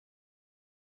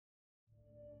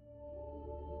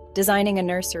Designing a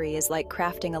nursery is like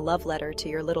crafting a love letter to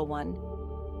your little one.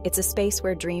 It's a space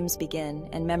where dreams begin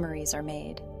and memories are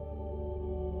made.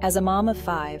 As a mom of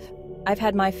 5, I've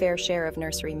had my fair share of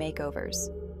nursery makeovers.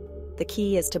 The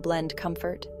key is to blend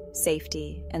comfort,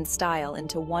 safety, and style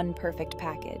into one perfect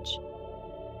package.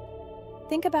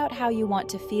 Think about how you want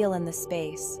to feel in the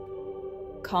space,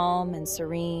 calm and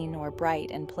serene or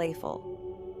bright and playful.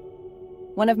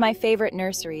 One of my favorite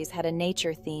nurseries had a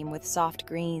nature theme with soft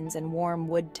greens and warm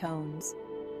wood tones.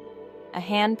 A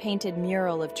hand-painted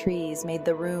mural of trees made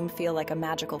the room feel like a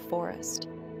magical forest.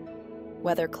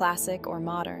 Whether classic or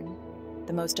modern,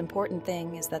 the most important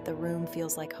thing is that the room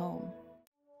feels like home.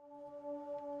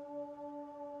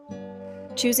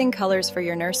 Choosing colors for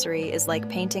your nursery is like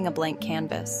painting a blank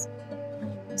canvas.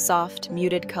 Soft,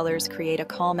 muted colors create a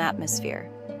calm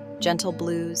atmosphere. Gentle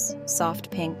blues,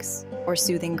 soft pinks, or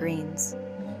soothing greens.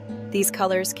 These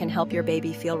colors can help your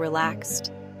baby feel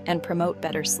relaxed and promote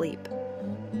better sleep.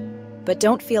 But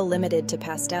don't feel limited to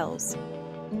pastels.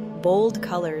 Bold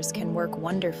colors can work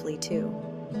wonderfully too.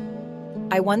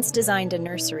 I once designed a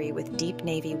nursery with deep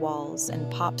navy walls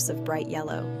and pops of bright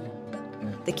yellow.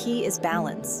 The key is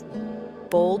balance.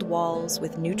 Bold walls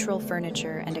with neutral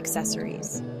furniture and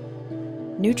accessories.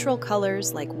 Neutral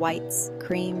colors like whites,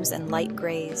 creams, and light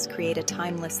grays create a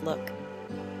timeless look.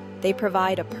 They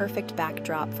provide a perfect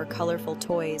backdrop for colorful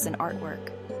toys and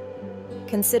artwork.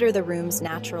 Consider the room's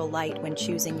natural light when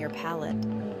choosing your palette.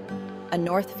 A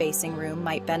north-facing room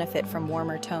might benefit from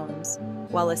warmer tones,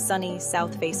 while a sunny,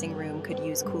 south-facing room could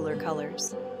use cooler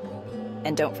colors.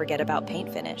 And don't forget about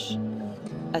paint finish.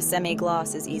 A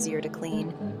semi-gloss is easier to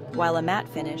clean, while a matte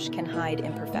finish can hide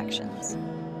imperfections.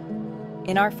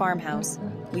 In our farmhouse,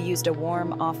 we used a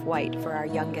warm off-white for our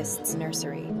youngest's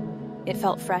nursery. It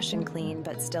felt fresh and clean,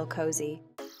 but still cozy.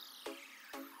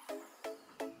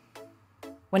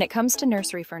 When it comes to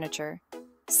nursery furniture,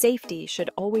 safety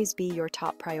should always be your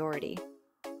top priority.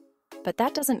 But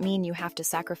that doesn't mean you have to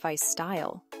sacrifice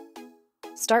style.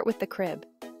 Start with the crib.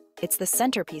 It's the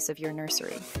centerpiece of your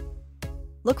nursery.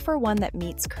 Look for one that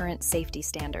meets current safety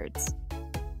standards.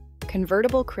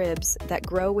 Convertible cribs that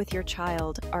grow with your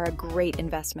child are a great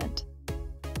investment.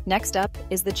 Next up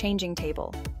is the changing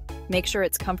table. Make sure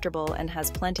it's comfortable and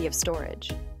has plenty of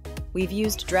storage. We've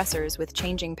used dressers with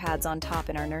changing pads on top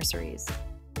in our nurseries.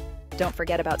 Don't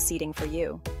forget about seating for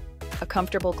you. A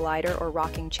comfortable glider or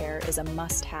rocking chair is a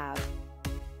must-have.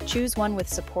 Choose one with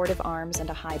supportive arms and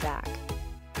a high back.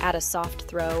 Add a soft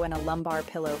throw and a lumbar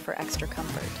pillow for extra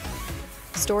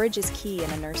comfort. Storage is key in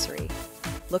a nursery.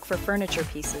 Look for furniture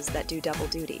pieces that do double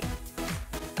duty.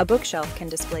 A bookshelf can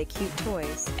display cute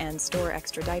toys and store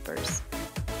extra diapers.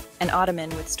 An ottoman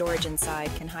with storage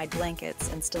inside can hide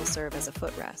blankets and still serve as a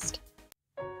footrest.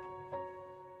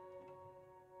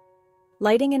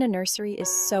 Lighting in a nursery is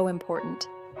so important.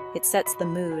 It sets the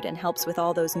mood and helps with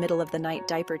all those middle-of-the-night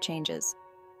diaper changes.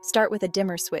 Start with a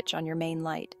dimmer switch on your main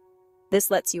light. This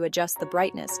lets you adjust the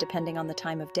brightness depending on the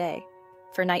time of day.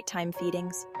 For nighttime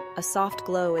feedings, a soft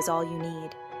glow is all you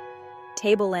need.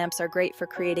 Table lamps are great for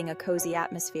creating a cozy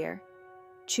atmosphere.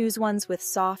 Choose ones with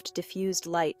soft, diffused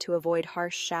light to avoid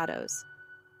harsh shadows.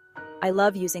 I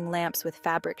love using lamps with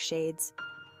fabric shades.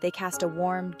 They cast a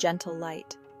warm, gentle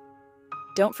light.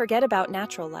 Don't forget about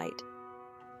natural light.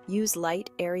 Use light,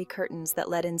 airy curtains that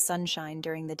let in sunshine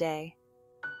during the day.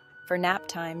 For nap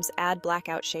times, add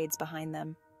blackout shades behind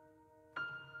them.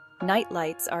 Night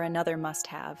lights are another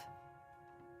must-have.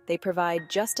 They provide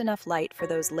just enough light for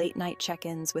those late-night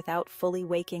check-ins without fully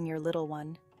waking your little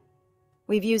one.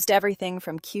 We've used everything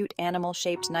from cute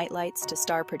animal-shaped nightlights to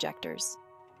star projectors.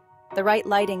 The right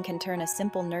lighting can turn a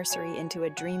simple nursery into a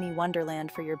dreamy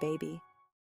wonderland for your baby.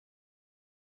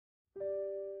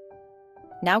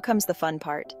 Now comes the fun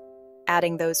part,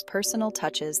 adding those personal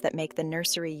touches that make the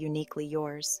nursery uniquely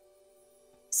yours.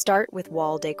 Start with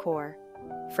wall decor,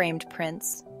 framed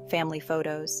prints, family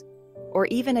photos, or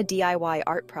even a DIY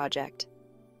art project.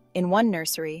 In one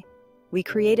nursery, we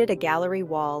created a gallery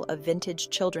wall of vintage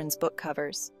children's book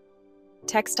covers.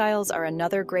 Textiles are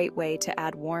another great way to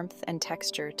add warmth and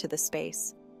texture to the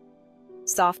space.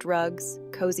 Soft rugs,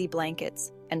 cozy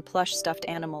blankets, and plush stuffed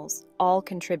animals all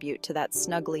contribute to that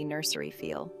snuggly nursery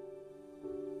feel.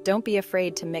 Don't be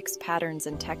afraid to mix patterns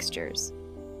and textures.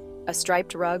 A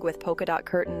striped rug with polka dot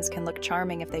curtains can look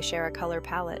charming if they share a color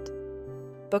palette.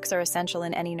 Books are essential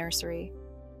in any nursery.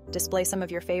 Display some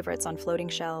of your favorites on floating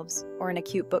shelves or in a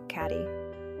cute book caddy.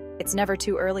 It's never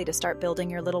too early to start building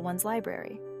your little one's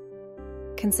library.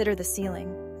 Consider the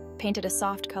ceiling. Paint it a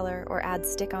soft color or add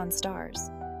stick-on stars.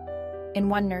 In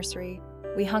one nursery,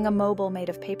 we hung a mobile made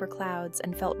of paper clouds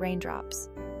and felt raindrops.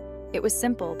 It was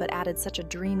simple but added such a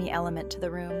dreamy element to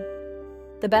the room.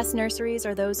 The best nurseries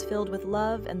are those filled with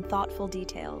love and thoughtful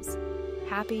details.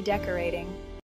 Happy decorating!